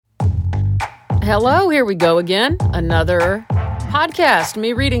Hello, here we go again. Another podcast,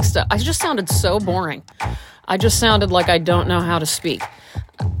 me reading stuff. I just sounded so boring. I just sounded like I don't know how to speak.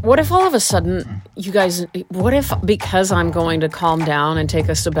 What if all of a sudden, you guys, what if because I'm going to calm down and take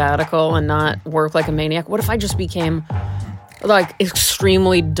a sabbatical and not work like a maniac, what if I just became like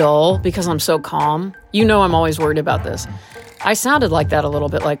extremely dull because I'm so calm? You know I'm always worried about this. I sounded like that a little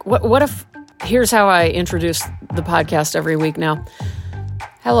bit. Like, what if, here's how I introduce the podcast every week now.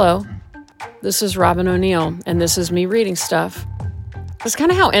 Hello, this is Robin O'Neill, and this is me reading stuff. That's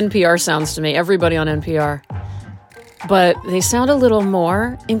kind of how NPR sounds to me, everybody on NPR. But they sound a little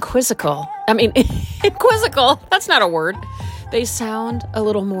more inquisical. I mean, inquisical, that's not a word. They sound a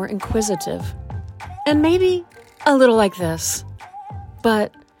little more inquisitive. And maybe a little like this.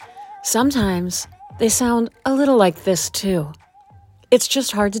 But sometimes they sound a little like this too. It's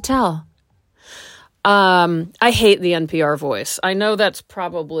just hard to tell. I hate the NPR voice. I know that's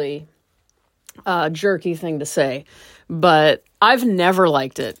probably a jerky thing to say, but I've never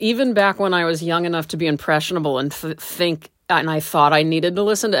liked it. Even back when I was young enough to be impressionable and and I thought I needed to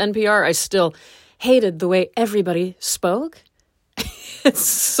listen to NPR, I still hated the way everybody spoke. It's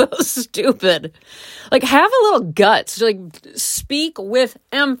so stupid. Like, have a little guts. Like, speak with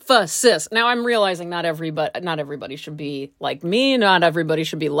emphasis. Now, I'm realizing not everybody should be like me. Not everybody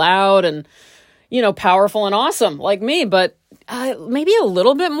should be loud and, powerful and awesome like me. But maybe a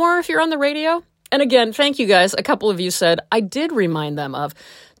little bit more if you're on the radio. And again, thank you guys. A couple of you said I did remind them of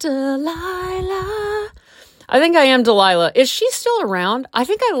Delilah. I think I am Delilah. Is she still around? I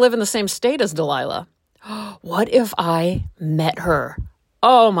think I live in the same state as Delilah. What if I met her?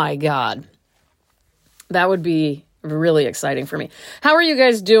 Oh my God. That would be really exciting for me. How are you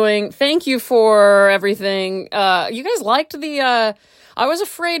guys doing? Thank you for everything. You guys liked I was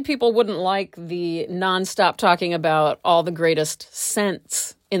afraid people wouldn't like the nonstop talking about all the greatest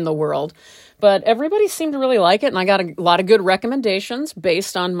scents in the world, but everybody seemed to really like it, and I got a lot of good recommendations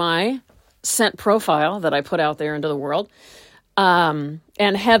based on my scent profile that I put out there into the world. And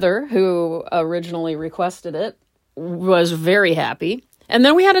Heather, who originally requested it, was very happy. And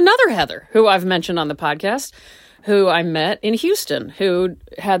then we had another Heather, who I've mentioned on the podcast, who I met in Houston, who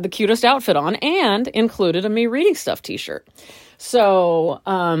had the cutest outfit on and included a Me Reading Stuff t-shirt. So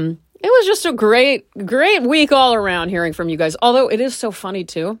it was just a great week all around hearing from you guys. Although it is so funny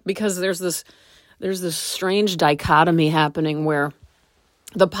too, because there's this strange dichotomy happening where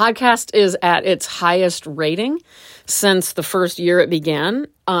the podcast is at its highest rating since the first year it began,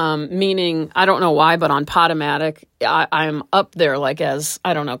 meaning, I don't know why, but on Podomatic, I'm up there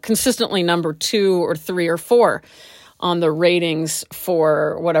consistently number 2 or 3 or 4 on the ratings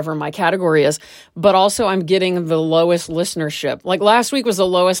for whatever my category is. But also I'm getting the lowest listenership. Like last week was the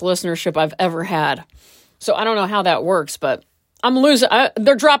lowest listenership I've ever had. So I don't know how that works, but I'm losing.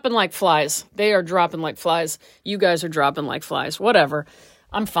 They're dropping like flies. They are dropping like flies. You guys are dropping like flies. Whatever.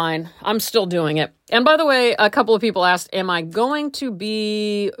 I'm fine. I'm still doing it. And by the way, a couple of people asked, am I going to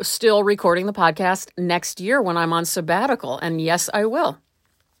be still recording the podcast next year when I'm on sabbatical? And yes, I will.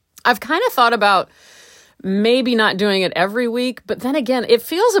 I've kind of thought about maybe not doing it every week, but then again, it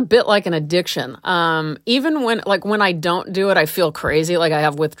feels a bit like an addiction. Even when I don't do it, I feel crazy, like I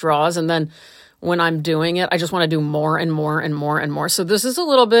have withdrawals. And then when I'm doing it, I just want to do more and more and more and more. So this is a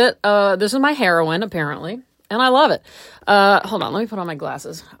little bit, this is my heroin, apparently. And I love it. Hold on, let me put on my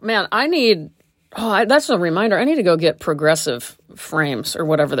glasses. Man, that's a reminder. I need to go get progressive frames or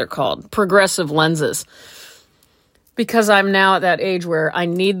whatever they're called. Progressive lenses. Because I'm now at that age where I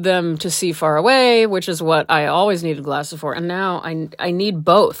need them to see far away, which is what I always needed glasses for. And now I need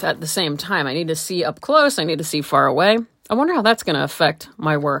both at the same time. I need to see up close. I need to see far away. I wonder how that's going to affect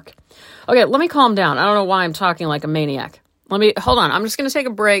my work. Okay, let me calm down. I don't know why I'm talking like a maniac. Hold on. I'm just going to take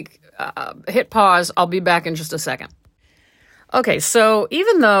a break. Hit pause. I'll be back in just a second. Okay, so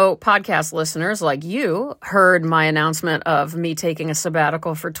even though podcast listeners like you heard my announcement of me taking a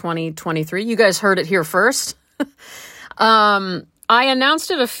sabbatical for 2023, you guys heard it here first. I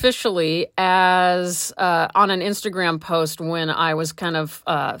announced it officially as on an Instagram post when I was kind of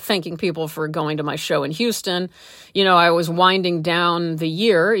thanking people for going to my show in Houston. I was winding down the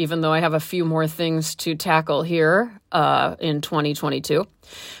year, even though I have a few more things to tackle here in 2022.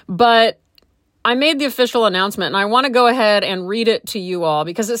 But I made the official announcement, and I want to go ahead and read it to you all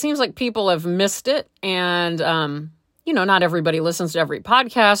because it seems like people have missed it. And, not everybody listens to every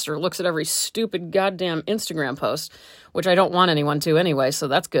podcast or looks at every stupid goddamn Instagram post, which I don't want anyone to anyway, so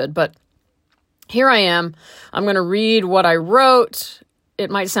that's good. But here I am. I'm going to read what I wrote.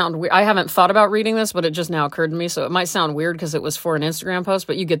 It might sound weird. I haven't thought about reading this, but it just now occurred to me, so it might sound weird because it was for an Instagram post,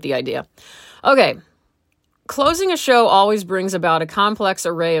 but you get the idea. Okay. Closing a show always brings about a complex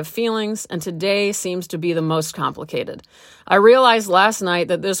array of feelings, and today seems to be the most complicated. I realized last night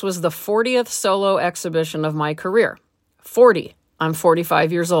that this was the 40th solo exhibition of my career. 40. I'm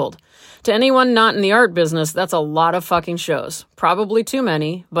 45 years old. To anyone not in the art business, that's a lot of fucking shows. Probably too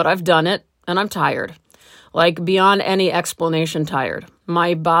many, but I've done it, and I'm tired. Like, beyond any explanation tired.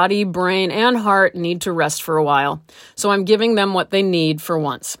 My body, brain, and heart need to rest for a while, so I'm giving them what they need for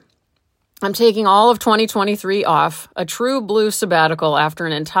once. I'm taking all of 2023 off, a true blue sabbatical after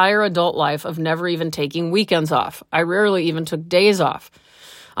an entire adult life of never even taking weekends off. I rarely even took days off.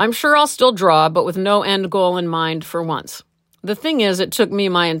 I'm sure I'll still draw, but with no end goal in mind for once. The thing is, it took me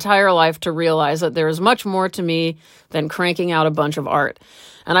my entire life to realize that there is much more to me than cranking out a bunch of art.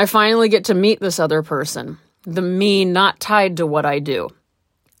 And I finally get to meet this other person, the me not tied to what I do.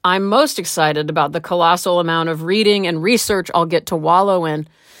 I'm most excited about the colossal amount of reading and research I'll get to wallow in,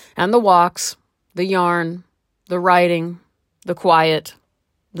 and the walks, the yarn, the writing, the quiet,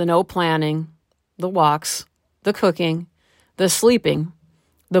 the no planning, the walks, the cooking, the sleeping,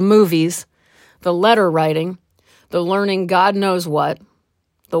 the movies, the letter writing, the learning God knows what,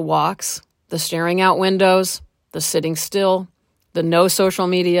 the walks, the staring out windows, the sitting still, the no social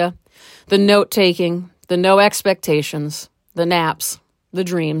media, the note-taking, the no expectations, the naps, the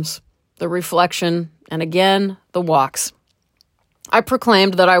dreams, the reflection, and again, the walks. I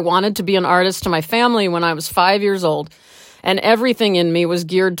proclaimed that I wanted to be an artist to my family when I was 5 years old, and everything in me was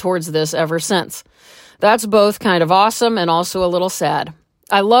geared towards this ever since. That's both kind of awesome and also a little sad.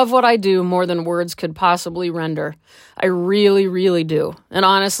 I love what I do more than words could possibly render. I really, really do. And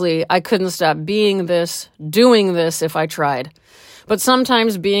honestly, I couldn't stop doing this if I tried. But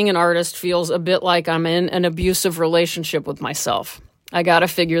sometimes being an artist feels a bit like I'm in an abusive relationship with myself. I gotta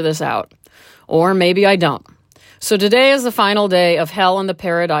figure this out. Or maybe I don't. So today is the final day of Hell in the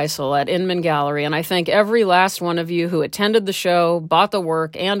Paradisal at Inman Gallery, and I thank every last one of you who attended the show, bought the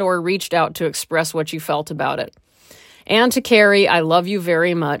work, and or reached out to express what you felt about it. And to Carrie, I love you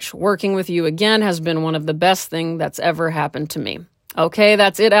very much. Working with you again has been one of the best things that's ever happened to me. Okay,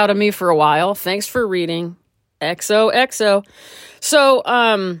 that's it out of me for a while. Thanks for reading. XOXO. So,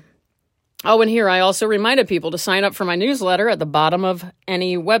 and here I also reminded people to sign up for my newsletter at the bottom of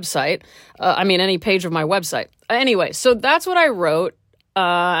any website. Any page of my website. Anyway, so that's what I wrote,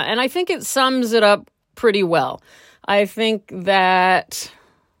 and I think it sums it up pretty well. I think that,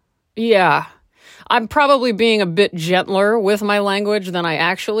 I'm probably being a bit gentler with my language than I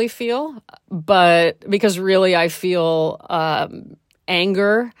actually feel, but because really I feel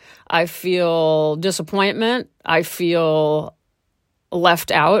anger, I feel disappointment, I feel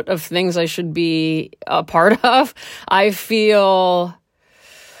left out of things I should be a part of. I feel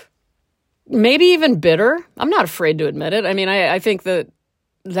maybe even bitter. I'm not afraid to admit it. I mean, I think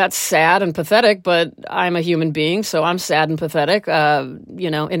that's sad and pathetic, but I'm a human being, so I'm sad and pathetic,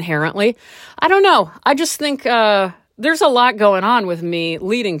 inherently. I don't know. I just think there's a lot going on with me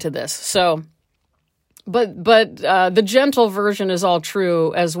leading to this. So, but the gentle version is all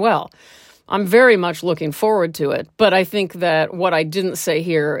true as well. I'm very much looking forward to it, but I think that what I didn't say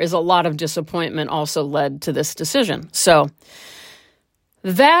here is a lot of disappointment also led to this decision. So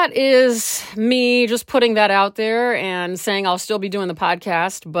that is me just putting that out there and saying I'll still be doing the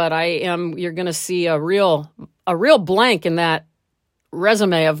podcast, but you're going to see a real blank in that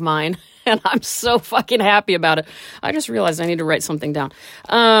resume of mine, and I'm so fucking happy about it. I just realized I need to write something down.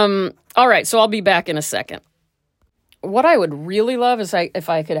 All right, so I'll be back in a second. What I would really love is if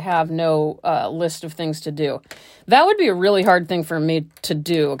I could have no list of things to do. That would be a really hard thing for me to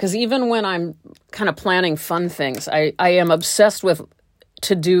do, because even when I'm kind of planning fun things, I am obsessed with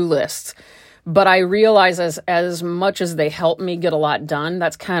to-do lists. But I realize as much as they help me get a lot done,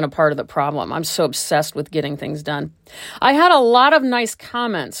 that's kind of part of the problem. I'm so obsessed with getting things done. I had a lot of nice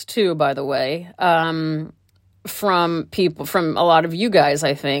comments, too, by the way, from a lot of you guys,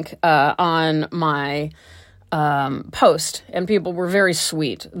 I think, on my post, and people were very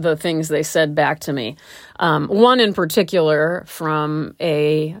sweet, the things they said back to me. One in particular from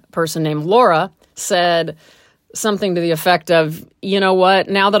a person named Laura said something to the effect of, you know what,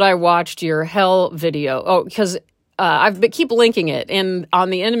 now that I watched your Hell video, because keep linking it, and on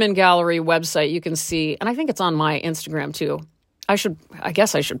the Inman Gallery website you can see, and I think it's on my Instagram too. I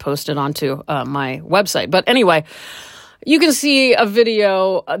guess I should post it onto my website. But anyway, you can see a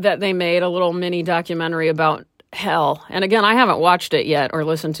video that they made, a little mini documentary about Hell. And again, I haven't watched it yet or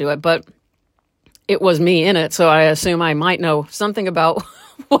listened to it, but it was me in it, so I assume I might know something about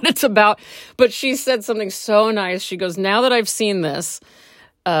what it's about. But she said something so nice. She goes, now that I've seen this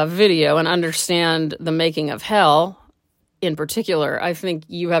video and understand the making of Hell, in particular, I think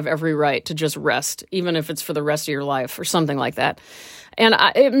you have every right to just rest, even if it's for the rest of your life or something like that. And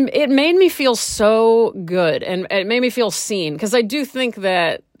it made me feel so good, and it made me feel seen, because I do think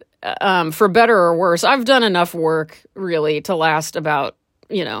that for better or worse, I've done enough work really to last about,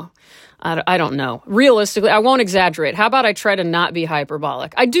 I don't know. Realistically, I won't exaggerate. How about I try to not be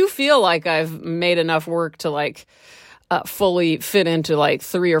hyperbolic? I do feel like I've made enough work to fully fit into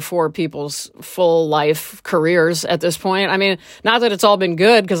 3 or 4 people's full life careers at this point. I mean, not that it's all been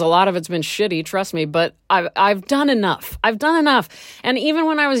good, because a lot of it's been shitty, trust me, but I've done enough. I've done enough. And even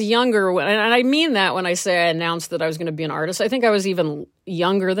when I was younger, and I mean that when I say I announced that I was going to be an artist, I think I was even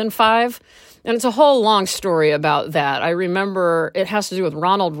younger than 5. And it's a whole long story about that. I remember it has to do with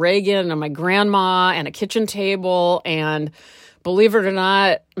Ronald Reagan and my grandma and a kitchen table and, believe it or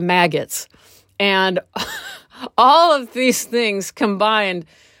not, maggots. And all of these things combined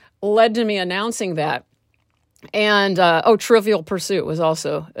led to me announcing that. And, Trivial Pursuit was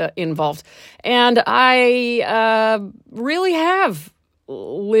also involved. And I really have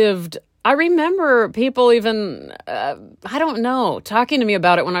lived. I remember people even, I don't know, talking to me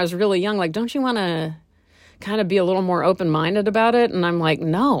about it when I was really young. Like, don't you want to kind of be a little more open-minded about it? And I'm like,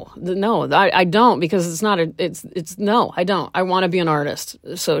 no, I don't, because it's no, I don't. I want to be an artist.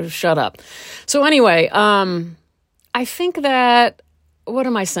 So shut up. So anyway, I think that, what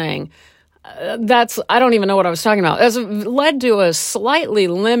am I saying? I don't even know what I was talking about. That's led to a slightly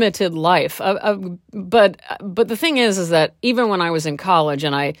limited life. But the thing is that even when I was in college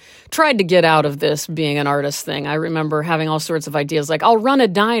and I tried to get out of this being an artist thing, I remember having all sorts of ideas like, I'll run a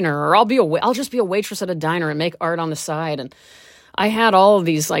diner, or I'll just be a waitress at a diner and make art on the side. And I had all of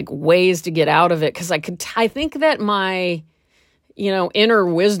these ways to get out of it, because I think that my, inner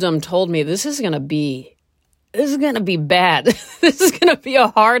wisdom told me this is going to be bad. This is going to be a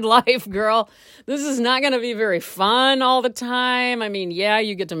hard life, girl. This is not going to be very fun all the time. I mean, yeah,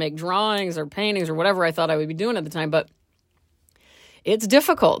 you get to make drawings or paintings or whatever I thought I would be doing at the time, but it's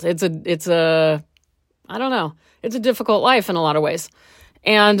difficult. It's a difficult life in a lot of ways.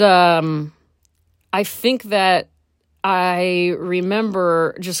 And I think that I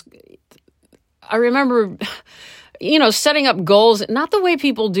remember setting up goals, not the way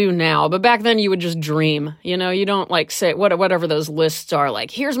people do now, but back then you would just dream. You don't say whatever those lists are,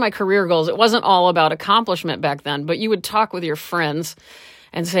 here's my career goals. It wasn't all about accomplishment back then, but you would talk with your friends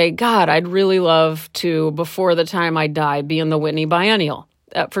and say, God, I'd really love to, before the time I die, be in the Whitney Biennial.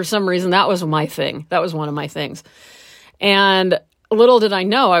 For some reason, that was my thing. That was one of my things. And little did I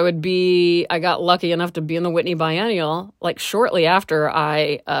know I got lucky enough to be in the Whitney Biennial, shortly after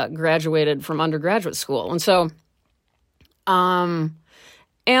I graduated from undergraduate school. And so, and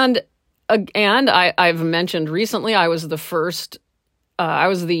I've mentioned recently, I was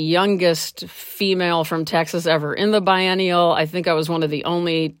the youngest female from Texas ever in the biennial. I think I was one of the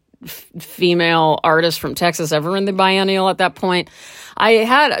only female artists from Texas ever in the biennial at that point. I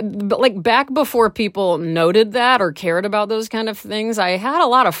had, back before people noted that or cared about those kind of things, I had a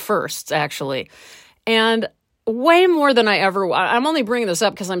lot of firsts, actually. And way more than I'm only bringing this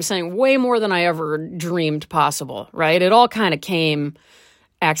up because I'm saying way more than I ever dreamed possible, right? It all kind of came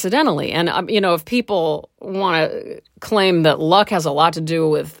accidentally. And, if people want to claim that luck has a lot to do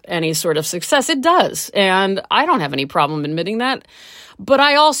with any sort of success, it does. And I don't have any problem admitting that. But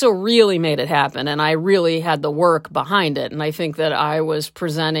I also really made it happen, and I really had the work behind it. And I think that I was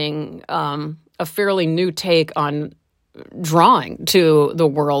presenting a fairly new take on drawing to the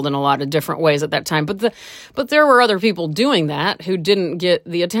world in a lot of different ways at that time. But there were other people doing that who didn't get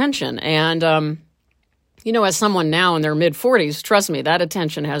the attention. And, as someone now in their mid-40s, trust me, that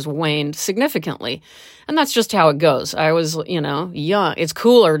attention has waned significantly. And that's just how it goes. I was, young. It's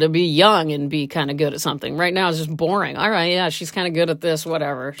cooler to be young and be kind of good at something. Right now it's just boring. All right, yeah, she's kind of good at this,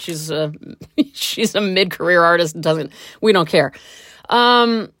 whatever. She's a mid-career artist. We don't care.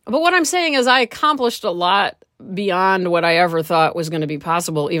 But what I'm saying is I accomplished a lot beyond what I ever thought was going to be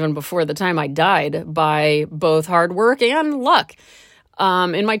possible, even before the time I died, by both hard work and luck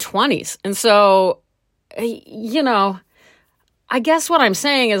in my 20s. And so, I guess what I'm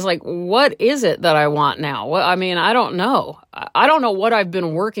saying is what is it that I want now? I don't know. I don't know what I've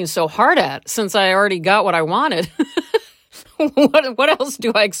been working so hard at since I already got what I wanted. What else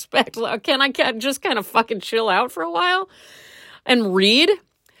do I expect? Can I just kind of fucking chill out for a while and read?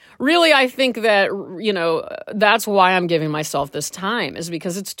 Really, I think that, that's why I'm giving myself this time, is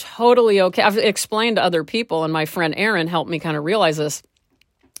because it's totally okay. I've explained to other people, and my friend Erin helped me kind of realize this.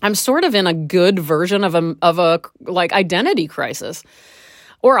 I'm sort of in a good version of a identity crisis.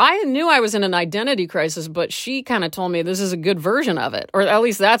 Or I knew I was in an identity crisis, but she kind of told me this is a good version of it. Or at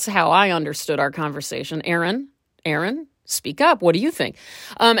least that's how I understood our conversation. Erin, speak up. What do you think?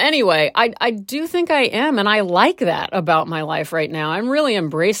 Anyway, I do think I am, and I like that about my life right now. I'm really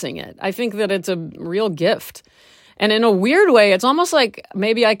embracing it. I think that it's a real gift. And in a weird way, it's almost like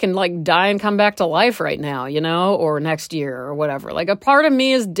maybe I can like die and come back to life right now, or next year or whatever. Like a part of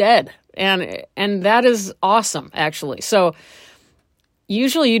me is dead, and that is awesome, actually. So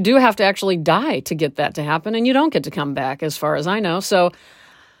usually you do have to actually die to get that to happen, and you don't get to come back as far as I know. So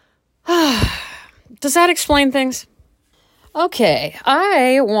does that explain things? Okay,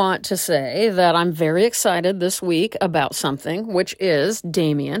 I want to say that I'm very excited this week about something, which is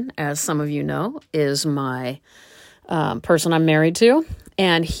Damien, as some of you know, is my person I'm married to,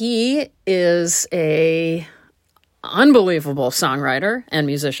 and he is a unbelievable songwriter and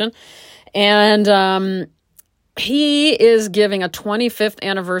musician, and he is giving a 25th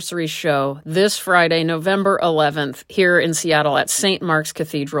anniversary show this Friday, November 11th, here in Seattle at St. Mark's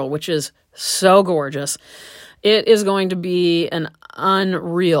Cathedral, which is so gorgeous. It is going to be an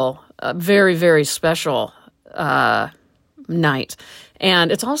unreal, very, very special night.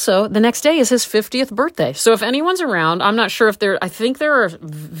 And it's also, the next day is his 50th birthday. So if anyone's around, I'm not sure if I think there are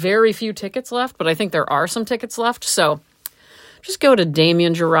very few tickets left, but I think there are some tickets left. So just go to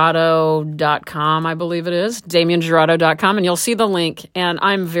DamienGiraudo.com, I believe it is, DamienGiraudo.com, and you'll see the link. And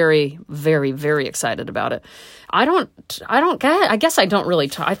I'm very, very, very excited about it. I guess I don't really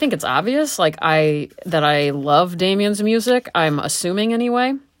talk. I think it's obvious, that I love Damien's music. I'm assuming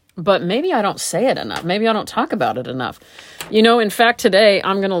anyway, but maybe I don't say it enough. Maybe I don't talk about it enough. In fact, today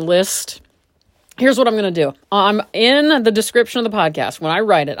I'm going to list, here's what I'm going to do. I'm in the description of the podcast. When I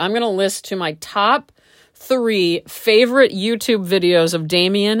write it, I'm going to list to my top 3 favorite YouTube videos of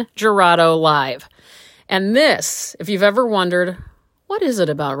Damien Giraudo live. And this, if you've ever wondered, what is it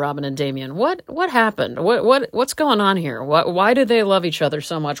about Robin and Damien? What happened? What's going on here? Why do they love each other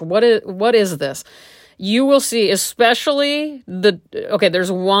so much? What is this? You will see, especially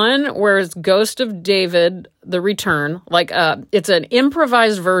there's one where it's Ghost of David, The Return. It's an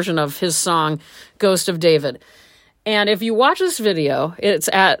improvised version of his song, Ghost of David. And if you watch this video, it's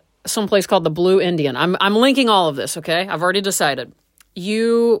at some place called the Blue Indian. I'm linking all of this, okay? I've already decided.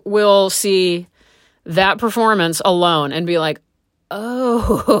 You will see that performance alone and be like,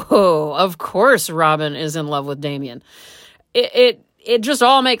 oh, of course Robin is in love with Damien. It just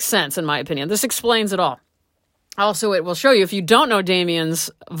all makes sense, in my opinion. This explains it all. Also, it will show you, if you don't know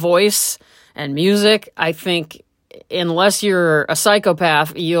Damien's voice and music, I think unless you're a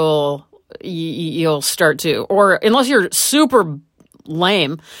psychopath, you'll start to, or unless you're super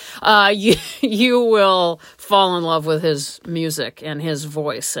lame, you will fall in love with his music and his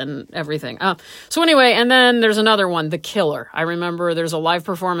voice and everything. So anyway, and then there's another one, The Killer. I remember there's a live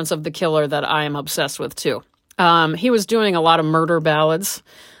performance of The Killer that I am obsessed with too. He was doing a lot of murder ballads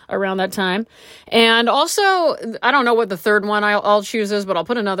around that time. And also, I don't know what the third one I'll choose is, but I'll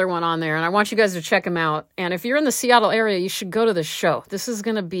put another one on there, and I want you guys to check him out. And if you're in the Seattle area, you should go to this show. This is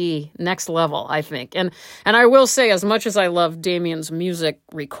going to be next level, I think. And I will say, as much as I love Damien's music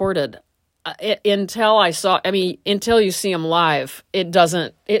recorded, until you see him live,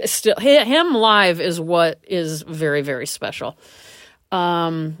 him live is what is very, very special.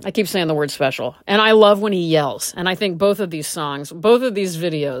 I keep saying the word special, and I love when he yells. And I think both of these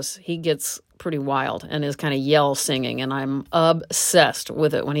videos, he gets pretty wild and is kind of yell singing, and I'm obsessed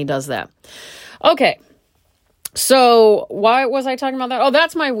with it when he does that. Okay. So why was I talking about that? Oh,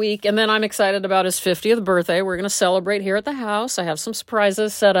 that's my week. And then I'm excited about his 50th birthday. We're going to celebrate here at the house. I have some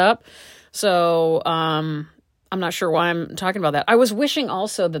surprises set up. So, I'm not sure why I'm talking about that. I was wishing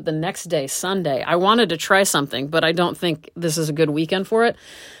also that the next day, Sunday, I wanted to try something, but I don't think this is a good weekend for it.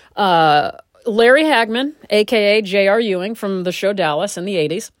 Larry Hagman, a.k.a. J.R. Ewing from the show Dallas in the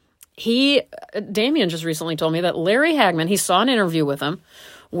 80s, Damien just recently told me that Larry Hagman, he saw an interview with him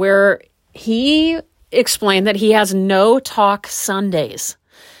where he explained that he has no talk Sundays.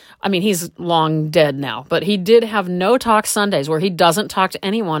 I mean, he's long dead now, but he did have no talk Sundays where he doesn't talk to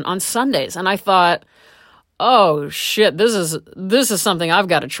anyone on Sundays. And I thought, oh shit, this is something I've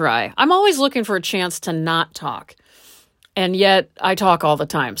got to try. I'm always looking for a chance to not talk. And yet I talk all the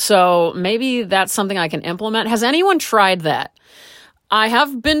time. So maybe that's something I can implement. Has anyone tried that? I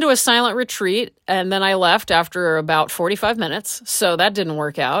have been to a silent retreat, and then I left after about 45 minutes. So that didn't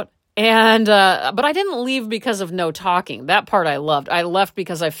work out. And, but I didn't leave because of no talking. That part I loved. I left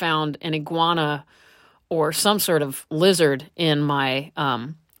because I found an iguana or some sort of lizard in my,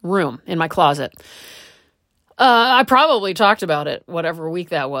 room, in my closet. I probably talked about it, whatever week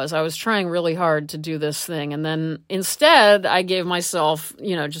that was. I was trying really hard to do this thing. And then instead, I gave myself,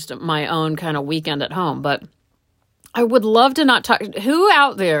 just my own kind of weekend at home. But I would love to not talk. Who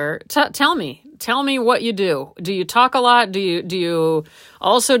out there, tell me what you do. Do you talk a lot? Do you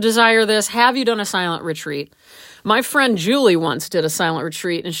also desire this? Have you done a silent retreat? My friend Julie once did a silent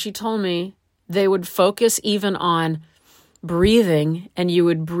retreat, and she told me they would focus even on breathing, and you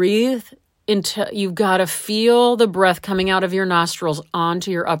would breathe into, you've got to feel the breath coming out of your nostrils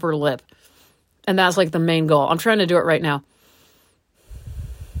onto your upper lip. And that's like the main goal. I'm trying to do it right now.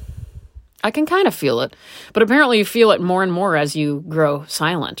 I can kind of feel it, but apparently you feel it more and more as you grow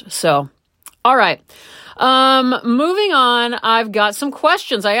silent. So, all right. Moving on, I've got some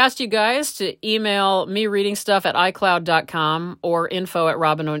questions. I asked you guys to email me reading stuff at iCloud.com or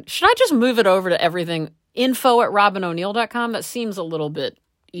info@RobinO'Neill. Should I just move it over to everything? info@RobinO'Neill.com? That seems a little bit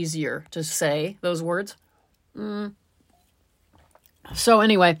easier to say, those words. So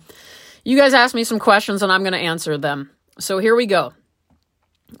anyway, you guys asked me some questions and I'm going to answer them. So here we go.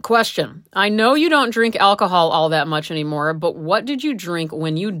 Question. I know you don't drink alcohol all that much anymore, but what did you drink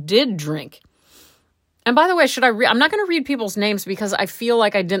when you did drink? And by the way, I'm not going to read people's names because I feel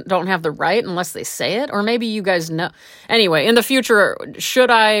like I don't have the right unless they say it, or maybe you guys know. Anyway, in the future,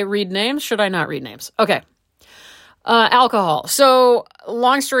 should I read names? Should I not read names? Okay. Alcohol. So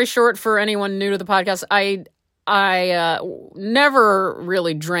long story short, for anyone new to the podcast, I never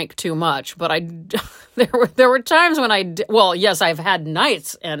really drank too much, but there were times when yes, I've had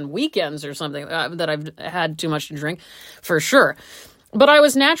nights and weekends or something that I've had too much to drink, for sure. But I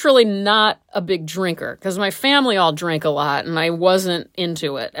was naturally not a big drinker because my family all drank a lot and I wasn't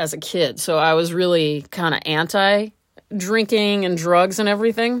into it as a kid. So I was really kind of anti-drinking and drugs and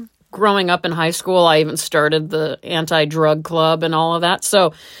everything. Growing up in high school, I even started the anti-drug club and all of that.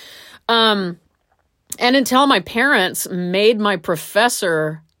 So, and until my parents made my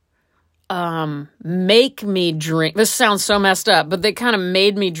professor make me drink. This sounds so messed up, but they kind of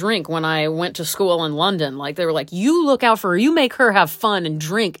made me drink when I went to school in London. Like they were like, you look out for her, you make her have fun and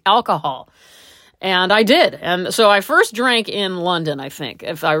drink alcohol. And I did. And so I first drank in London, I think,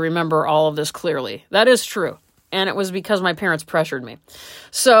 if I remember all of this clearly. That is true. And it was because my parents pressured me.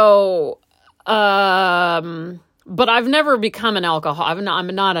 So, but I've never become an alcoholic.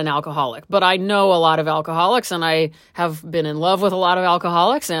 I'm not an alcoholic, but I know a lot of alcoholics and I have been in love with a lot of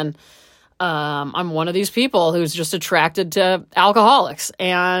alcoholics. And I'm one of these people who's just attracted to alcoholics,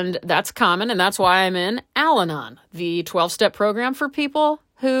 and that's common. And that's why I'm in Al-Anon, the 12-step program for people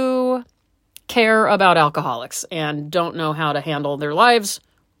who care about alcoholics and don't know how to handle their lives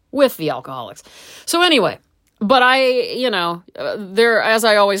with the alcoholics. So anyway, but as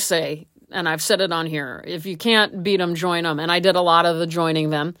I always say, and I've said it on here, if you can't beat them, join them. And I did a lot of the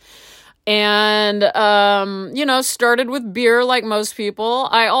joining them. And, started with beer like most people.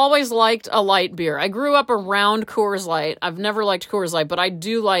 I always liked a light beer. I grew up around Coors Light. I've never liked Coors Light, but I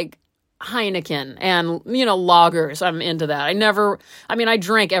do like Heineken and, lagers. I'm into that. I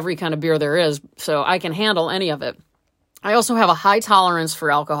drank every kind of beer there is, so I can handle any of it. I also have a high tolerance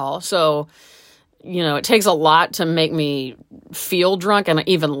for alcohol, so it takes a lot to make me feel drunk and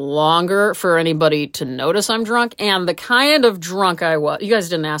even longer for anybody to notice I'm drunk. And the kind of drunk I was, you guys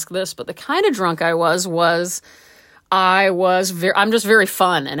didn't ask this, but the kind of drunk I was I'm just very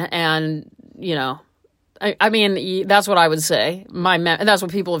fun. And that's what I would say. That's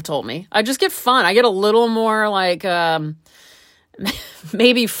what people have told me. I just get fun. I get a little more like,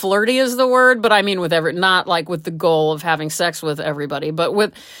 maybe flirty is the word, but I mean not like with the goal of having sex with everybody, but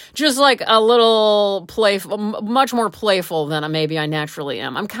with just like a little playful, much more playful than maybe I naturally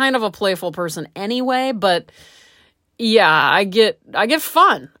am. I'm kind of a playful person anyway, but yeah, I get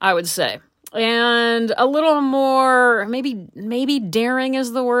fun, I would say. And a little more, maybe daring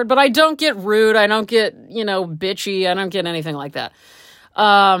is the word, but I don't get rude. I don't get, bitchy. I don't get anything like that.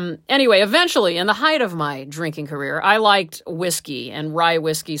 Anyway, eventually, in the height of my drinking career, I liked whiskey and rye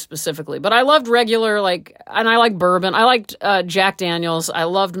whiskey specifically, but I loved regular, and I like bourbon. I liked, Jack Daniels. I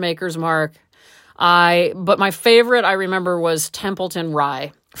loved Maker's Mark. But my favorite I remember was Templeton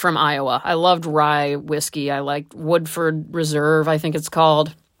Rye from Iowa. I loved rye whiskey. I liked Woodford Reserve, I think it's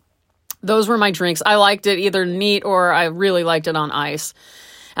called. Those were my drinks. I liked it either neat or I really liked it on ice.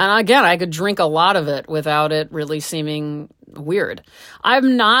 And again, I could drink a lot of it without it really seeming weird.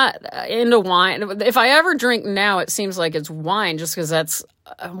 I'm not into wine. If I ever drink now, it seems like it's wine just because that's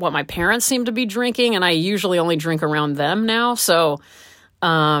what my parents seem to be drinking, and I usually only drink around them now. So,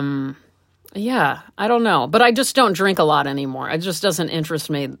 yeah, I don't know. But I just don't drink a lot anymore. It just doesn't interest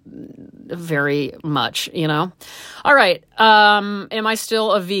me very much, All right. Am I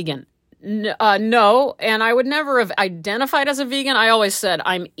still a vegan? No, and I would never have identified as a vegan. I always said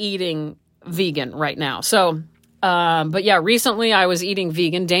I'm eating vegan right now. So But yeah, recently I was eating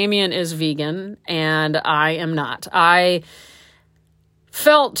vegan. Damien is vegan and I am not. I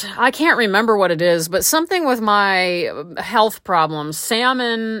can't remember what it is, but something with my health problems.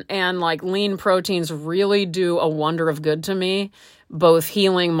 Salmon and like lean proteins really do a wonder of good to me, both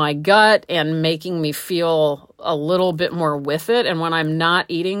healing my gut and making me feel a little bit more with it. And when I'm not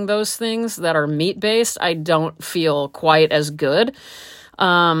eating those things that are meat-based, I don't feel quite as good.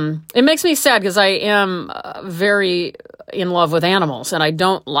 It makes me sad because I am very in love with animals and I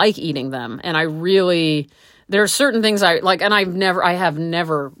don't like eating them. And there are certain things I like, and I have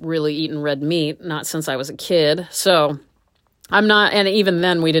never really eaten red meat, not since I was a kid. So I'm not, and even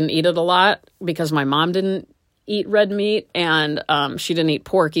then we didn't eat it a lot because my mom didn't eat red meat and she didn't eat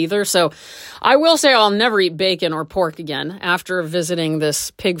pork either. So I will say I'll never eat bacon or pork again after visiting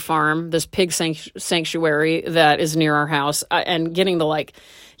this pig farm, this pig sanctuary that is near our house and getting to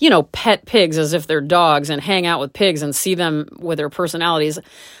pet pigs as if they're dogs and hang out with pigs and see them with their personalities.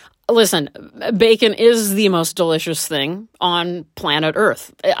 Listen, bacon is the most delicious thing on planet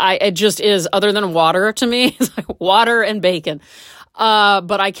Earth. It just is, other than water to me. It's like water and bacon.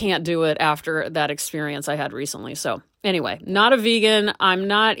 But I can't do it after that experience I had recently. So anyway, not a vegan.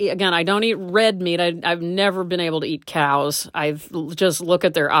 I don't eat red meat. I've never been able to eat cows. I've just look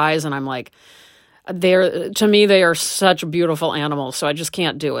at their eyes and I'm like, to me, they are such beautiful animals. So I just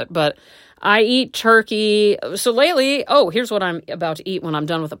can't do it. But I eat turkey. So lately, here's what I'm about to eat when I'm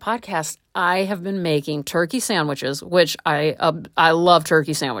done with the podcast. I have been making turkey sandwiches, which I love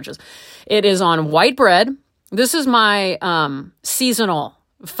turkey sandwiches. It is on white bread. This is my seasonal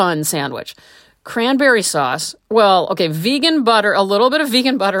fun sandwich. Cranberry sauce. Vegan butter, a little bit of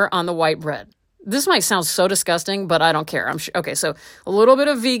vegan butter on the white bread. This might sound so disgusting, but I don't care. Okay, so a little bit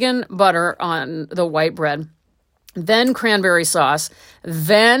of vegan butter on the white bread, then cranberry sauce,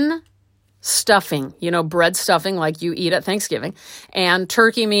 then stuffing, bread stuffing like you eat at Thanksgiving, and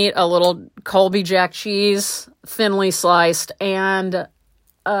turkey meat, a little Colby Jack cheese, thinly sliced, and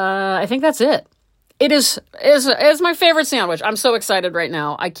I think that's it. It is my favorite sandwich. I'm so excited right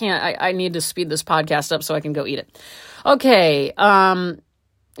now. I need to speed this podcast up so I can go eat it. Okay,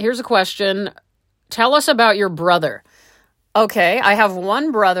 here's a question. Tell us about your brother. Okay, I have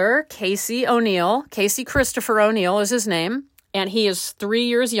one brother, Casey O'Neill. Casey Christopher O'Neill is his name, and he is 3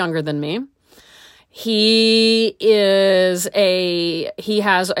 years younger than me. He has a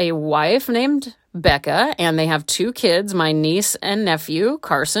wife named Becca, and they have 2 kids, my niece and nephew,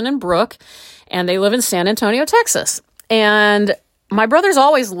 Carson and Brooke, and they live in San Antonio, Texas. And my brother's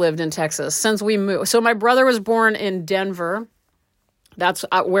always lived in Texas since we moved. So my brother was born in Denver. That's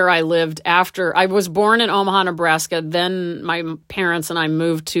where I lived after. I was born in Omaha, Nebraska. Then my parents and I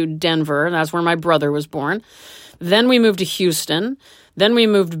moved to Denver, and that's where my brother was born. Then we moved to Houston. Then we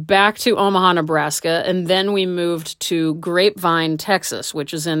moved back to Omaha, Nebraska, and then we moved to Grapevine, Texas,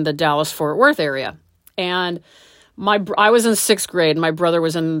 which is in the Dallas-Fort Worth area. And I was in 6th grade. My brother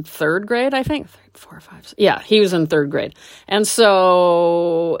was in 3rd grade, I think. 4 or 5. Yeah, he was in 3rd grade. And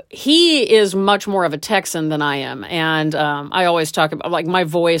so he is much more of a Texan than I am. And I always talk about, like, my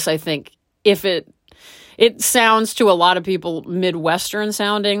voice, I think, if it sounds to a lot of people Midwestern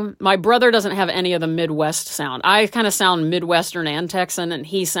sounding. My brother doesn't have any of the Midwest sound. I kind of sound Midwestern and Texan, and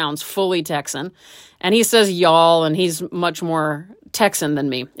he sounds fully Texan. And he says y'all, and he's much more Texan than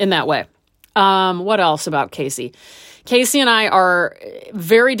me in that way. What else about Casey? Casey and I are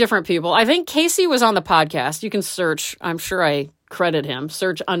very different people. I think Casey was on the podcast. You can search, I'm sure I credit him.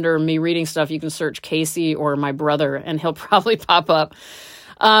 Search under me reading stuff. You can search Casey or my brother, and he'll probably pop up.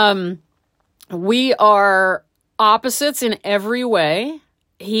 We are opposites in every way.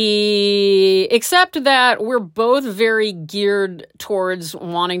 Except that we're both very geared towards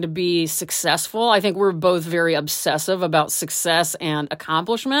wanting to be successful. I think we're both very obsessive about success and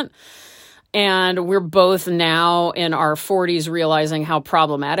accomplishment. And we're both now in our 40s realizing how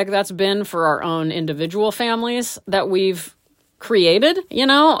problematic that's been for our own individual families that we've created,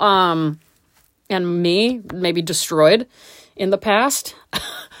 and me maybe destroyed in the past.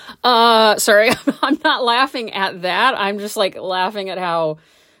 Sorry, I'm not laughing at that. I'm just like laughing at how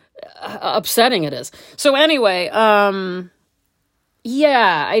upsetting it is. So anyway,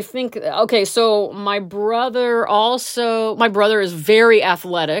 yeah, I think, okay, so my brother is very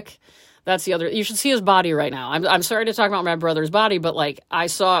athletic. That's the other, you should see his body right now. I'm sorry to talk about my brother's body, but like I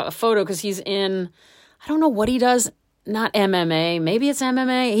saw a photo because he's in, I don't know what he does, not MMA, maybe it's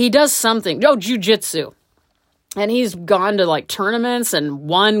MMA. He does something, jiu-jitsu. And he's gone to like tournaments and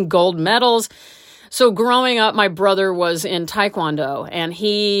won gold medals. So growing up, my brother was in Taekwondo, and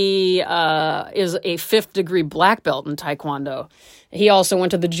he is a 5th degree black belt in Taekwondo. He also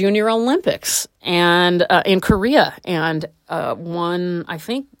went to the Junior Olympics and in Korea and won, I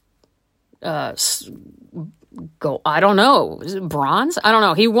think, I don't know, is it bronze? I don't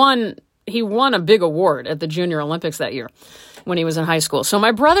know. He won a big award at the Junior Olympics that year when he was in high school. So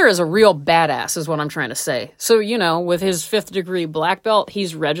my brother is a real badass, is what I'm trying to say. So, with his 5th degree black belt,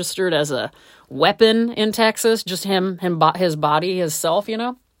 he's registered as a weapon in Texas, just his body, his self,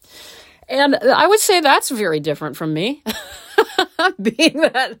 And I would say that's very different from me. Being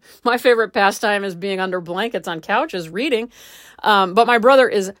that my favorite pastime is being under blankets on couches reading. But my brother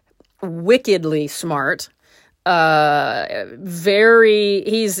is wickedly smart. He's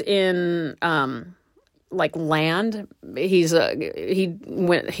in land. He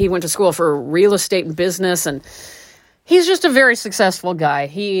went to school for real estate and business, and he's just a very successful guy.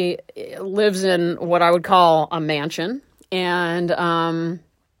 He lives in what I would call a mansion, and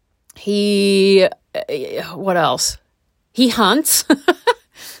what else? He hunts.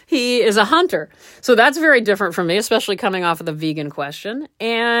 He is a hunter. So that's very different from me, especially coming off of the vegan question.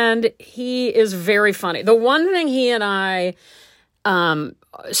 And he is very funny. The one thing he and I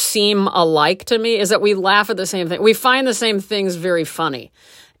seem alike to me is that we laugh at the same thing. We find the same things very funny.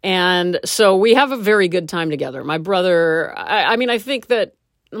 And so we have a very good time together. My brother, I think that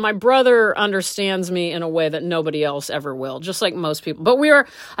my brother understands me in a way that nobody else ever will, just like most people. But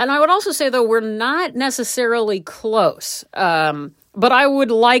and I would also say, though, we're not necessarily close. But I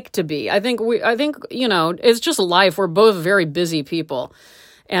would like to be. I think, it's just life. We're both very busy people,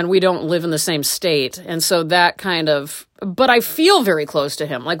 and we don't live in the same state. And so that but I feel very close to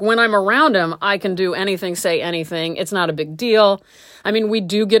him. Like when I'm around him, I can do anything, say anything. It's not a big deal. I mean, we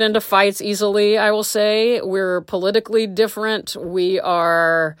do get into fights easily, I will say. We're politically different. We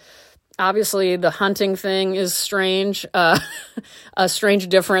are, obviously, the hunting thing is strange, a strange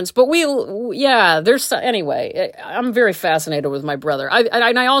difference. But anyway, I'm very fascinated with my brother.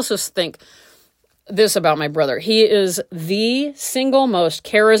 I also think this about my brother. He is the single most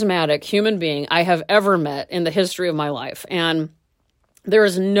charismatic human being I have ever met in the history of my life. And there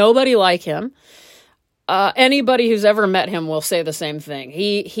is nobody like him. Anybody who's ever met him will say the same thing.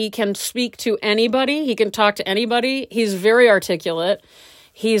 He can speak to anybody. He can talk to anybody. He's very articulate.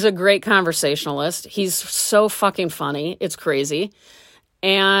 He's a great conversationalist. He's so fucking funny. It's crazy.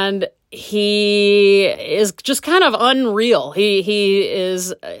 And he is just kind of unreal. He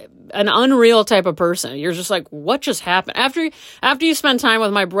is an unreal type of person. You're just like, what just happened? After you spend time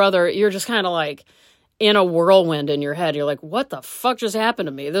with my brother, you're just kind of like in a whirlwind in your head. You're like, what the fuck just happened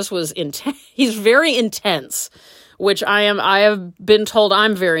to me? This was intense. He's very intense, which I have been told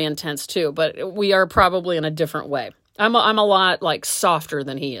I'm very intense too, but we are probably in a different way. I'm a lot like softer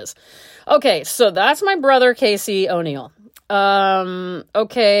than he is. Okay, so that's my brother, Casey O'Neill.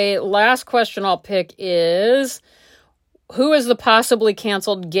 Okay, last question I'll pick is, who is the possibly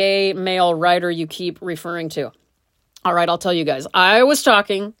canceled gay male writer you keep referring to? All right, I'll tell you guys. I was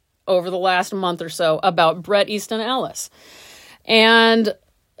talking over the last month or so about Bret Easton Ellis. And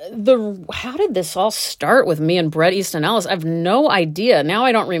how did this all start with me and Bret Easton Ellis? I have no idea. Now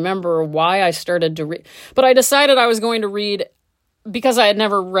I don't remember why I started to read, but I decided I was going to read, because I had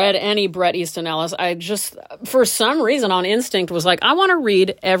never read any Bret Easton Ellis. I just, for some reason on instinct, was like, I want to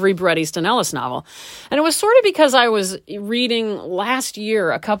read every Bret Easton Ellis novel. And it was sort of because I was reading last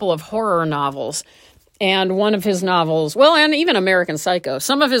year a couple of horror novels. And one of his novels, and even American Psycho,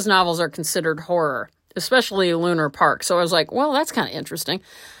 some of his novels are considered horror, especially Lunar Park. So I was like, that's kind of interesting.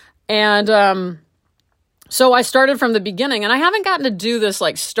 And so I started from the beginning, and I haven't gotten to do this,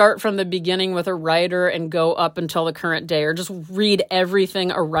 like start from the beginning with a writer and go up until the current day, or just read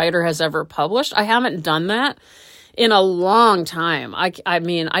everything a writer has ever published. I haven't done that in a long time. I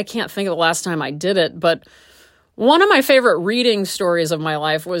mean, I can't think of the last time I did it, but one of my favorite reading stories of my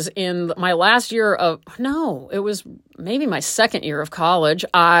life was in my last year it was maybe my second year of college.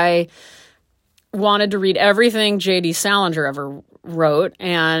 I wanted to read everything J.D. Salinger ever wrote.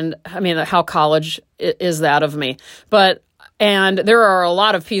 And I mean, how college is that of me? And there are a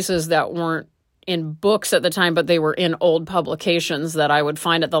lot of pieces that weren't in books at the time, but they were in old publications that I would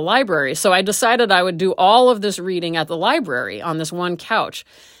find at the library. So I decided I would do all of this reading at the library on this one couch.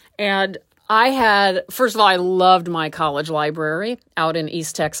 And first of all, I loved my college library out in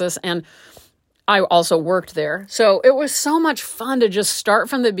East Texas, and I also worked there. So it was so much fun to just start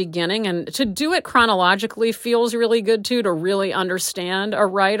from the beginning, and to do it chronologically feels really good too, to really understand a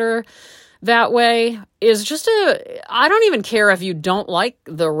writer that way is just I don't even care if you don't like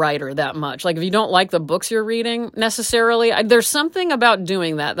the writer that much. Like if you don't like the books you're reading necessarily, there's something about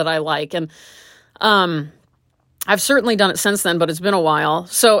doing that I like. And I've certainly done it since then, but it's been a while.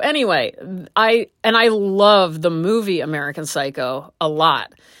 So anyway, I love the movie American Psycho a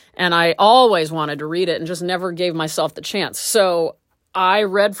lot. And I always wanted to read it and just never gave myself the chance. So I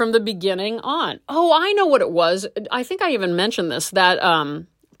read from the beginning on. Oh, I know what it was. I think I even mentioned this, that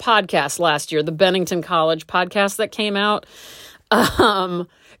podcast last year, the Bennington College podcast that came out,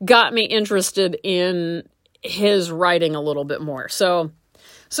 got me interested in his writing a little bit more. So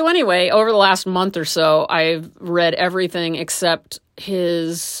anyway, over the last month or so, I've read everything except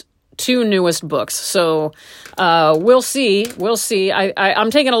his 2 newest books. So we'll see.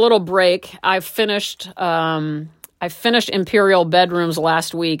 I'm taking a little break. I finished Imperial Bedrooms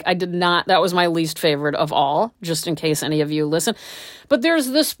last week. That was my least favorite of all, just in case any of you listen. But there's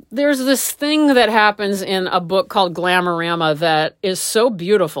this thing that happens in a book called Glamorama that is so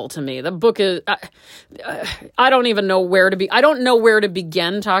beautiful to me. The book is, I don't even know where to be. I don't know where to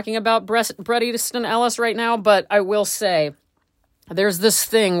begin talking about Bret Easton Ellis right now, but I will say there's this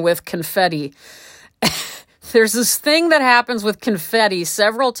thing with confetti. There's this thing that happens with confetti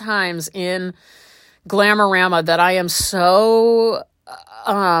several times in Glamorama that I am so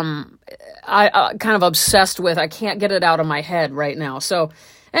I kind of obsessed with. I can't get it out of my head right now. So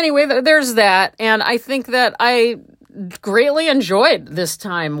anyway, there's that. And I think that I greatly enjoyed this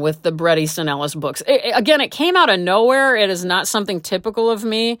time with the Bret Easton Ellis books. Again, it came out of nowhere. It is not something typical of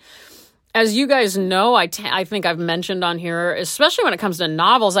me. As you guys know, I think I've mentioned on here, especially when it comes to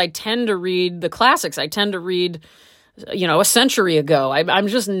novels, I tend to read the classics. I tend to read, a century ago. I'm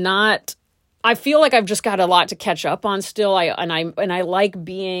just not... I feel like I've just got a lot to catch up on still. I like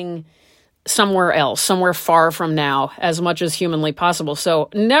being somewhere else, somewhere far from now, as much as humanly possible.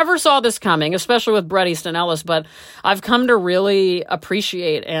 So never saw this coming, especially with Bret Easton Ellis, but I've come to really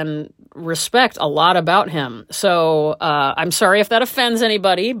appreciate and respect a lot about him. So I'm sorry if that offends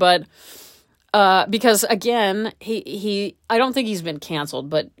anybody, but because again, he I don't think he's been canceled,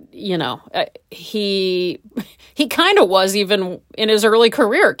 but he kind of was, even in his early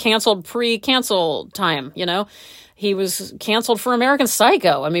career, canceled pre-cancel time, He was canceled for American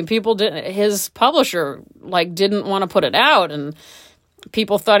Psycho. I mean, his publisher didn't want to put it out, and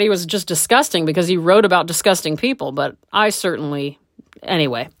people thought he was just disgusting because he wrote about disgusting people, but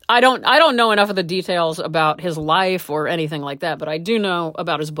anyway, I don't know enough of the details about his life or anything like that, but I do know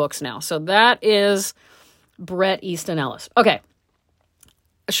about his books now. So that is Bret Easton Ellis. Okay.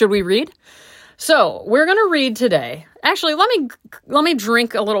 Should we read? So we're going to read today. Actually, let me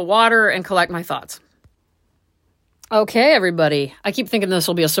drink a little water and collect my thoughts. Okay, everybody. I keep thinking this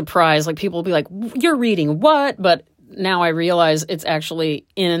will be a surprise. People will be like, "You're reading what?" But now I realize it's actually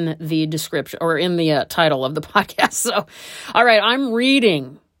in the description or in the title of the podcast. So, all right, I'm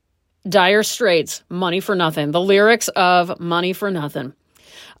reading Dire Straits, Money for Nothing, the lyrics of Money for Nothing.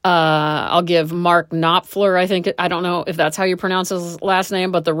 I'll give Mark Knopfler, I don't know if that's how you pronounce his last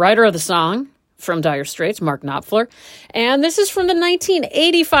name, but the writer of the song from Dire Straits, Mark Knopfler. And this is from the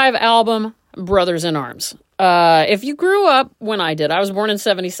 1985 album, Brothers in Arms. If you grew up when I did, I was born in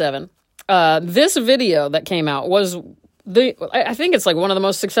 1977. This video that came out was I think it's one of the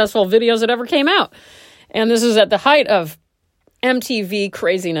most successful videos that ever came out. And this is at the height of MTV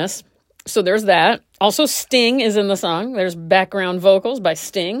craziness. So there's that. Also, Sting is in the song. There's background vocals by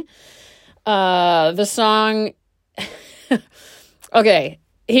Sting. The song... Okay,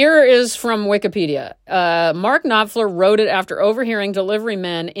 here is from Wikipedia. Mark Knopfler wrote it after overhearing delivery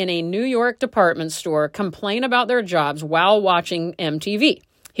men in a New York department store complain about their jobs while watching MTV.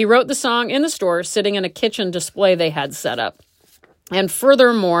 He wrote the song in the store, sitting in a kitchen display they had set up. And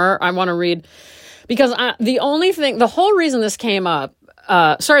furthermore, I want to read, because the whole reason this came up,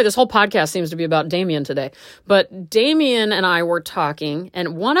 this whole podcast seems to be about Damien today, but Damien and I were talking,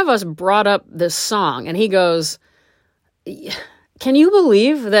 and one of us brought up this song, and he goes, "Can you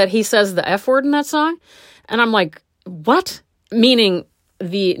believe that he says the F word in that song?" And I'm like, what? Meaning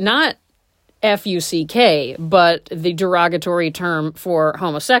not F-U-C-K, but the derogatory term for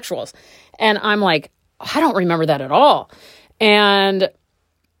homosexuals. And I'm like, I don't remember that at all. And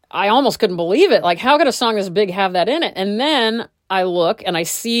I almost couldn't believe it. How could a song this big have that in it? And then I look and I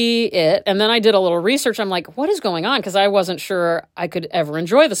see it. And then I did a little research. I'm like, what is going on? Because I wasn't sure I could ever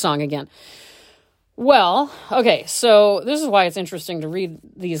enjoy the song again. Well, okay, so this is why it's interesting to read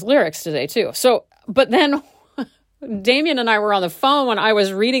these lyrics today, too. But then Damien and I were on the phone when I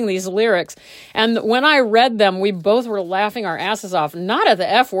was reading these lyrics, and when I read them, we both were laughing our asses off, not at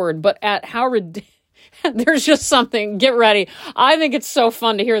the F word, but at how there's just something, get ready. I think it's so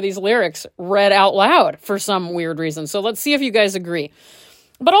fun to hear these lyrics read out loud for some weird reason. So let's see if you guys agree.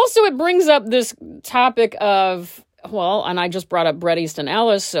 But also it brings up this topic of well, and I just brought up Bret Easton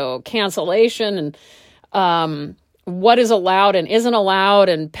Ellis, so cancellation and what is allowed and isn't allowed,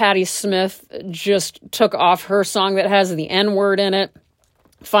 and Patti Smith just took off her song that has the N-word in it,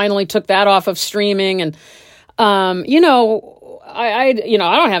 finally took that off of streaming, and I don't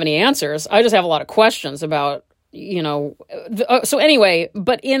have any answers. I just have a lot of questions about, so anyway,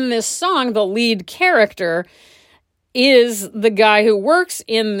 but in this song, the lead character is the guy who works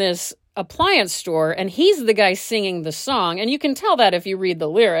in this appliance store, and he's the guy singing the song, and you can tell that if you read the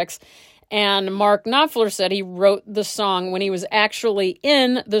lyrics. And Mark Knopfler said he wrote the song when he was actually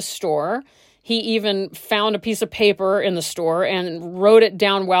in the store. He even found a piece of paper in the store and wrote it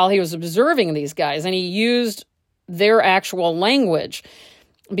down while he was observing these guys, and he used their actual language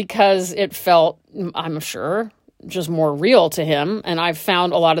because it felt, I'm sure, just more real to him. And I've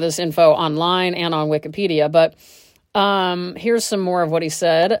found a lot of this info online and on Wikipedia, but here's some more of what he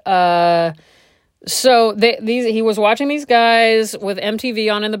said. So he was watching these guys with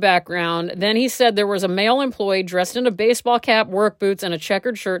MTV on in the background. Then he said there was a male employee dressed in a baseball cap, work boots, and a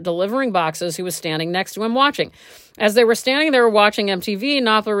checkered shirt delivering boxes who was standing next to him watching. As they were standing there watching MTV,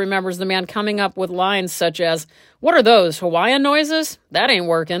 Knopfler remembers the man coming up with lines such as, "What are those, Hawaiian noises? That ain't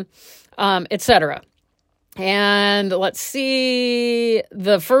working," etc. And let's see,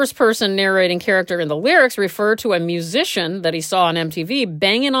 the first person narrating character in the lyrics refer to a musician that he saw on MTV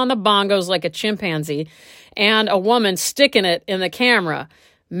banging on the bongos like a chimpanzee and a woman sticking it in the camera.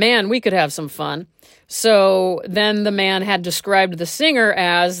 Man, we could have some fun. So then the man had described the singer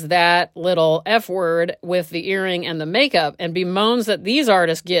as that little F word with the earring and the makeup, and bemoans that these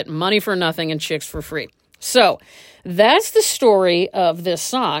artists get money for nothing and chicks for free. So that's the story of this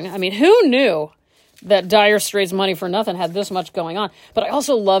song. I mean, who knew that Dire Straits' Money for Nothing had this much going on? But I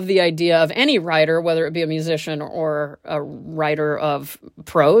also love the idea of any writer, whether it be a musician or a writer of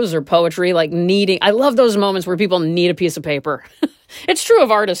prose or poetry, like needing, I love those moments where people need a piece of paper. It's true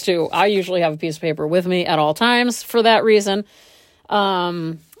of artists too. I usually have a piece of paper with me at all times for that reason.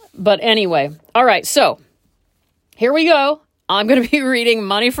 But anyway, all right, so here we go. I'm going to be reading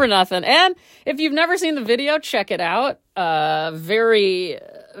Money for Nothing. And if you've never seen the video, check it out. Very,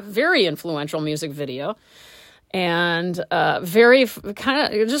 very influential music video. And very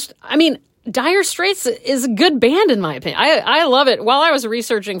kind of just, I mean, Dire Straits is a good band in my opinion. I love it. While I was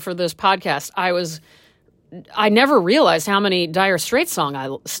researching for this podcast, I never realized how many Dire Straits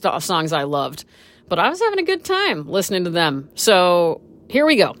songs I loved. But I was having a good time listening to them. So here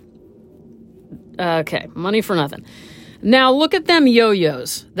we go. Okay, Money for Nothing. Now look at them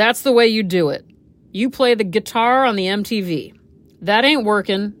yo-yos. That's the way you do it. You play the guitar on the MTV. That ain't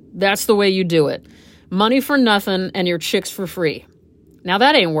working. That's the way you do it. Money for nothing and your chicks for free. Now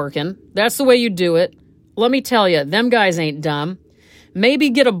that ain't working. That's the way you do it. Let me tell you, them guys ain't dumb. Maybe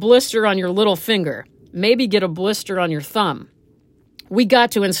get a blister on your little finger. Maybe get a blister on your thumb. We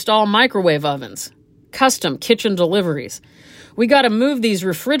got to install microwave ovens. Custom kitchen deliveries. We got to move these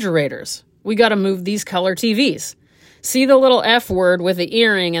refrigerators. We got to move these color TVs. See the little F word with the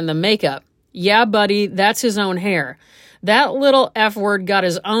earring and the makeup? Yeah, buddy, that's his own hair. That little F word got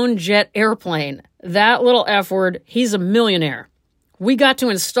his own jet airplane. That little F word, he's a millionaire. We got to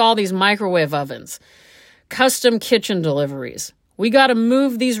install these microwave ovens. Custom kitchen deliveries. We got to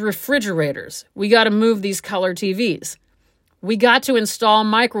move these refrigerators. We got to move these color TVs. We got to install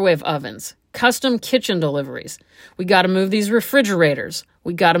microwave ovens. Custom kitchen deliveries. We got to move these refrigerators.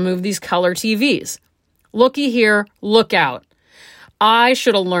 We got to move these color TVs. Looky here, look out. I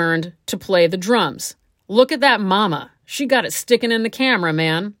should have learned to play the drums. Look at that mama. She got it sticking in the camera,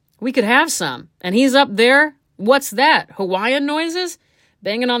 man. We could have some. And he's up there. What's that? Hawaiian noises?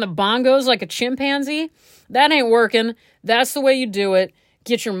 Banging on the bongos like a chimpanzee? That ain't working. That's the way you do it.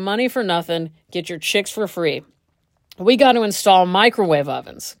 Get your money for nothing. Get your chicks for free. We got to install microwave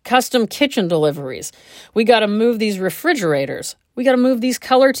ovens, custom kitchen deliveries. We got to move these refrigerators. We got to move these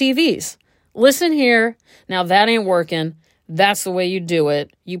color TVs. Listen here. Now that ain't working. That's the way you do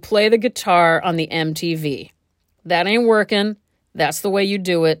it. You play the guitar on the MTV. That ain't working. That's the way you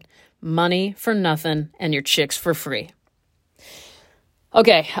do it. Money for nothing and your chicks for free.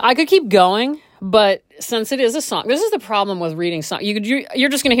 Okay, I could keep going, but since it is a song, this is the problem with reading songs. You're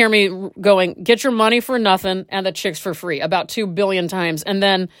just going to hear me going, get your money for nothing and the chicks for free about 2 billion times. And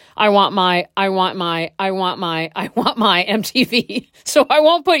then I want my MTV. So I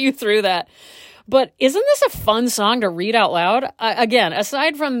won't put you through that. But isn't this a fun song to read out loud? Again,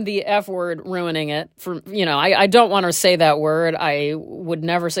 aside from the F word ruining it, I don't want to say that word. I would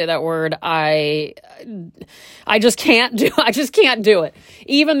never say that word. I just can't do it.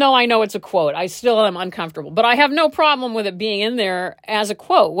 Even though I know it's a quote, I still am uncomfortable. But I have no problem with it being in there as a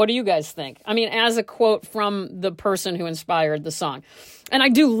quote. What do you guys think? I mean, as a quote from the person who inspired the song. And I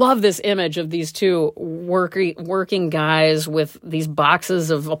do love this image of these two working guys with these boxes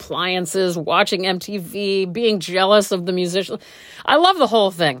of appliances, watching MTV, being jealous of the musician. I love the whole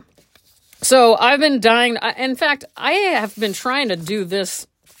thing. So I've been dying. In fact, I have been trying to do this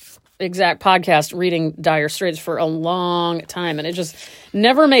exact podcast, reading Dire Straits, for a long time, and it just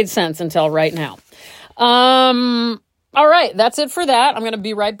never made sense until right now. All right, that's it for that. I'm going to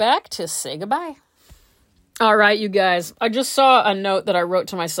be right back to say goodbye. All right, you guys, I just saw a note that I wrote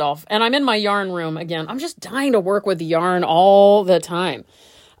to myself, and I'm in my yarn room again. I'm just dying to work with yarn all the time.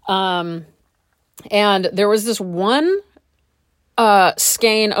 And there was this one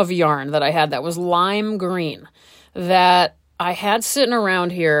skein of yarn that I had that was lime green that I had sitting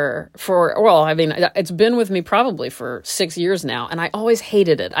around here it's been with me probably for 6 years now, and I always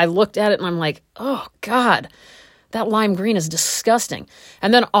hated it. I looked at it and I'm like, oh God, that lime green is disgusting.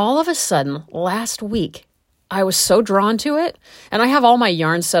 And then all of a sudden, last week, I was so drawn to it, and I have all my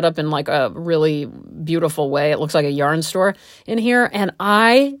yarn set up in like a really beautiful way. It looks like a yarn store in here, and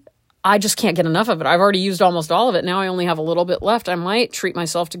I just can't get enough of it. I've already used almost all of it. Now I only have a little bit left. I might treat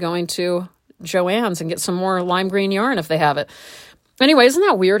myself to going to Joann's and get some more lime green yarn if they have it. Anyway, isn't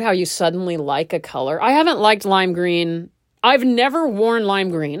that weird how you suddenly like a color? I haven't liked lime green. I've never worn lime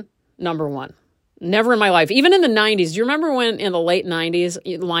green, number one. Never in my life. Even in the 90s. Do you remember when in the late 90s,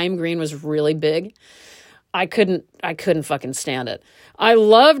 lime green was really big? I couldn't fucking stand it. I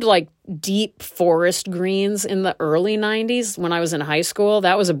loved like deep forest greens in the early 90s when I was in high school.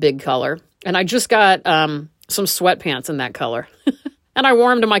 That was a big color. And I just got some sweatpants in that color. And I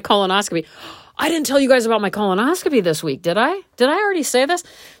wore them to my colonoscopy. I didn't tell you guys about my colonoscopy this week, did I? Did I already say this?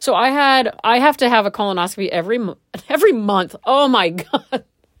 So I have to have a colonoscopy every month. Oh my God.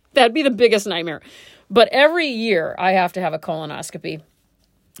 That'd be the biggest nightmare. But every year I have to have a colonoscopy.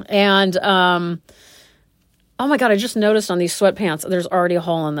 And oh my God, I just noticed on these sweatpants, there's already a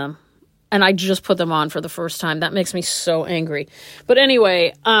hole in them. And I just put them on for the first time. That makes me so angry. But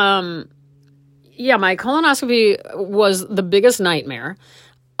anyway, my colonoscopy was the biggest nightmare.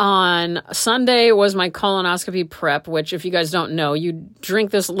 On Sunday was my colonoscopy prep, which if you guys don't know, you drink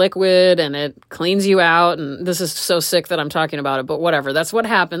this liquid and it cleans you out. And this is so sick that I'm talking about it, but whatever. That's what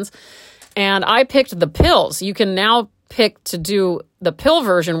happens. And I picked the pills. You can now pick to do the pill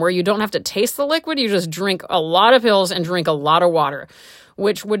version where you don't have to taste the liquid. You just drink a lot of pills and drink a lot of water,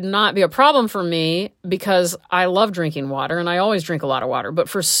 which would not be a problem for me because I love drinking water and I always drink a lot of water. But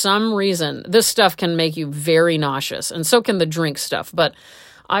for some reason, this stuff can make you very nauseous, and so can the drink stuff. But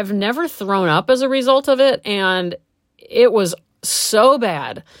I've never thrown up as a result of it, and it was so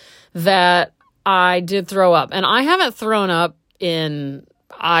bad that I did throw up. And I haven't thrown up in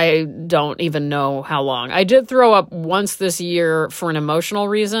I don't even know how long. I did throw up once this year for an emotional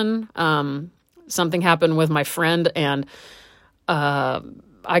reason. Something happened with my friend, and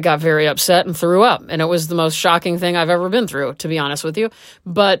I got very upset and threw up. And it was the most shocking thing I've ever been through, to be honest with you.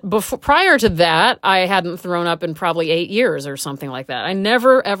 But prior to that, I hadn't thrown up in probably 8 years or something like that. I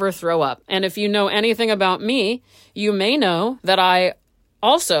never, ever throw up. And if you know anything about me, you may know that I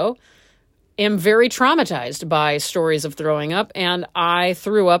also am very traumatized by stories of throwing up. And I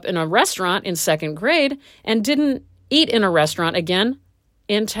threw up in a restaurant in second grade and didn't eat in a restaurant again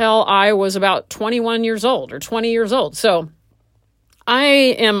until I was about 21 years old or 20 years old. So I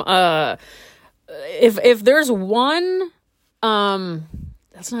am, if there's one,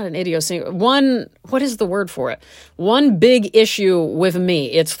 that's not an idiosyncrasy. What is the word for it? One big issue with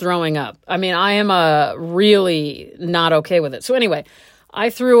me, it's throwing up. I mean, I am really not okay with it. So anyway, I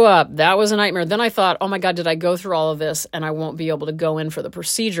threw up. That was a nightmare. Then I thought, oh my God, did I go through all of this and I won't be able to go in for the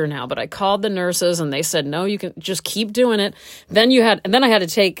procedure now? But I called the nurses and they said, no, you can just keep doing it. Then I had to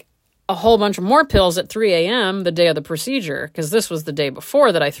take a whole bunch of more pills at 3 a.m. the day of the procedure, because this was the day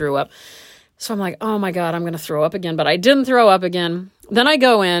before that I threw up. So I'm like, oh my God, I'm going to throw up again. But I didn't throw up again. Then I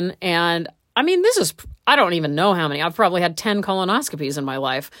go in and I mean, I don't even know how many. I've probably had 10 colonoscopies in my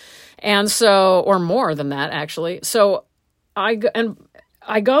life. And so, or more than that, actually. So I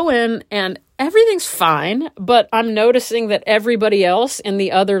go in and everything's fine, but I'm noticing that everybody else in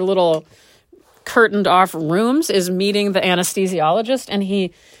the other little curtained off rooms is meeting the anesthesiologist, and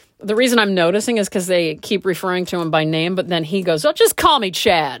he the reason I'm noticing is because they keep referring to him by name, but then he goes, "Oh, just call me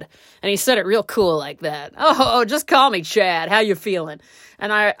Chad." And he said it real cool like that. Oh, just call me Chad. How you feeling?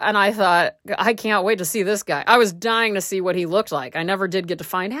 And I thought, I can't wait to see this guy. I was dying to see what he looked like. I never did get to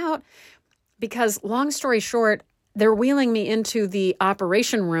find out because, long story short, they're wheeling me into the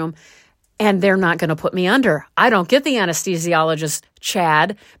operation room and they're not going to put me under. I don't get the anesthesiologist,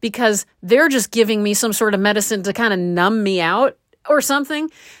 Chad, because they're just giving me some sort of medicine to kind of numb me out or something.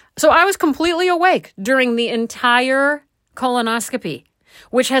 So I was completely awake during the entire colonoscopy,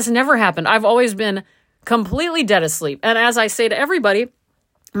 which has never happened. I've always been completely dead asleep. And as I say to everybody,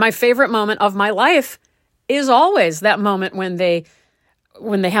 my favorite moment of my life is always that moment when they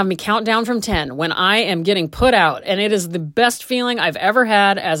have me count down from 10, when I am getting put out. And it is the best feeling I've ever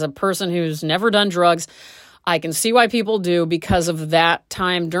had as a person who's never done drugs. I can see why people do because of that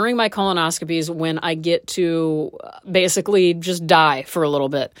time during my colonoscopies when I get to basically just die for a little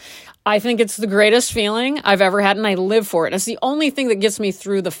bit. I think it's the greatest feeling I've ever had, and I live for it. And it's the only thing that gets me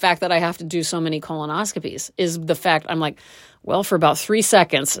through the fact that I have to do so many colonoscopies is the fact I'm like, well, for about 3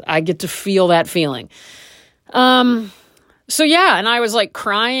 seconds, I get to feel that feeling. So yeah, and I was like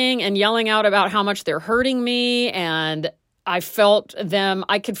crying and yelling out about how much they're hurting me, and I felt them.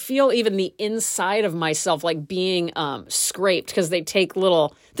 I could feel even the inside of myself like being scraped because they take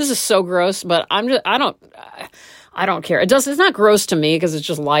little. This is so gross, but I don't care. It's not gross to me because it's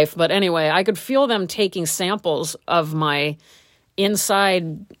just life. But anyway, I could feel them taking samples of my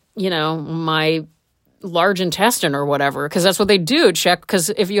inside, my large intestine or whatever, because that's what they do. Check, because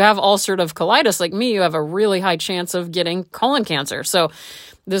if you have ulcerative colitis like me, you have a really high chance of getting colon cancer. So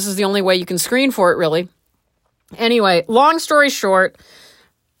this is the only way you can screen for it, really. Anyway, long story short,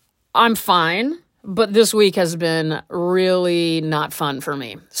 I'm fine, but this week has been really not fun for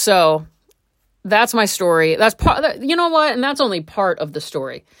me. So that's my story. That's part. You know what? And that's only part of the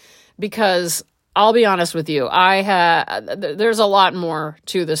story, because I'll be honest with you, there's a lot more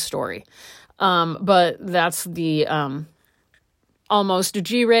to this story. But that's the almost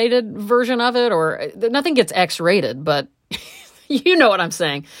G-rated version of it, or nothing gets X-rated, but you know what I'm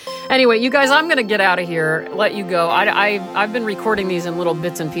saying. Anyway, you guys, I'm going to get out of here, let you go. I've been recording these in little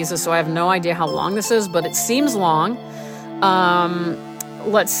bits and pieces, so I have no idea how long this is, but it seems long.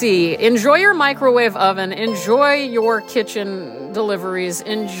 Let's see. Enjoy your microwave oven. Enjoy your kitchen deliveries.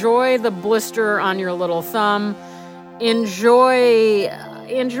 Enjoy the blister on your little thumb. Enjoy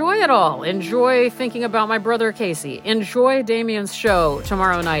it all. Enjoy thinking about my brother Casey. Enjoy Damien's show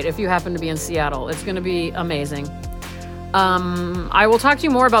tomorrow night if you happen to be in Seattle. It's going to be amazing. I will talk to you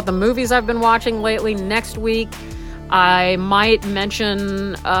more about the movies I've been watching lately next week. I might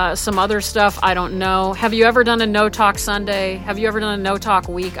mention some other stuff. I don't know. Have you ever done a No Talk Sunday? Have you ever done a No Talk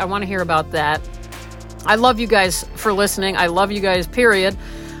week? I want to hear about that. I love you guys for listening. I love you guys, period.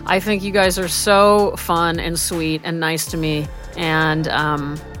 I think you guys are so fun and sweet and nice to me. And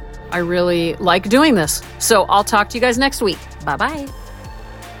I really like doing this. So I'll talk to you guys next week. Bye-bye.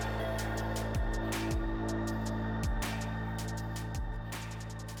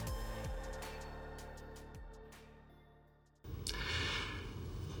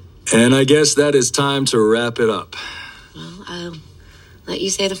 And I guess that is time to wrap it up. Well, I'll let you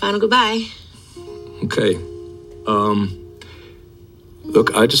say the final goodbye. Okay.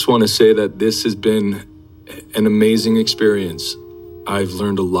 Look, I just want to say that this has been an amazing experience. I've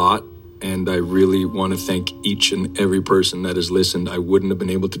learned a lot, and I really want to thank each and every person that has listened. I wouldn't have been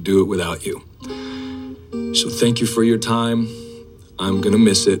able to do it without you. So thank you for your time. I'm going to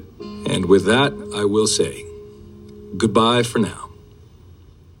miss it. And with that, I will say goodbye for now.